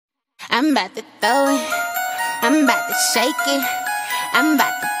I'm about to throw it, I'm about to shake it, I'm about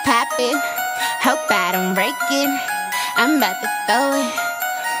to pop it, hope I don't break it. I'm about to throw it,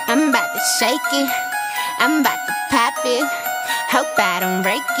 I'm about to shake it, I'm about to pop it, hope I don't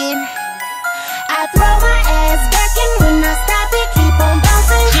break it. I throw my ass back and when I stop it, keep on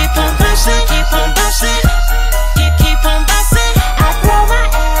bouncing, keep on bouncing, keep on bouncing.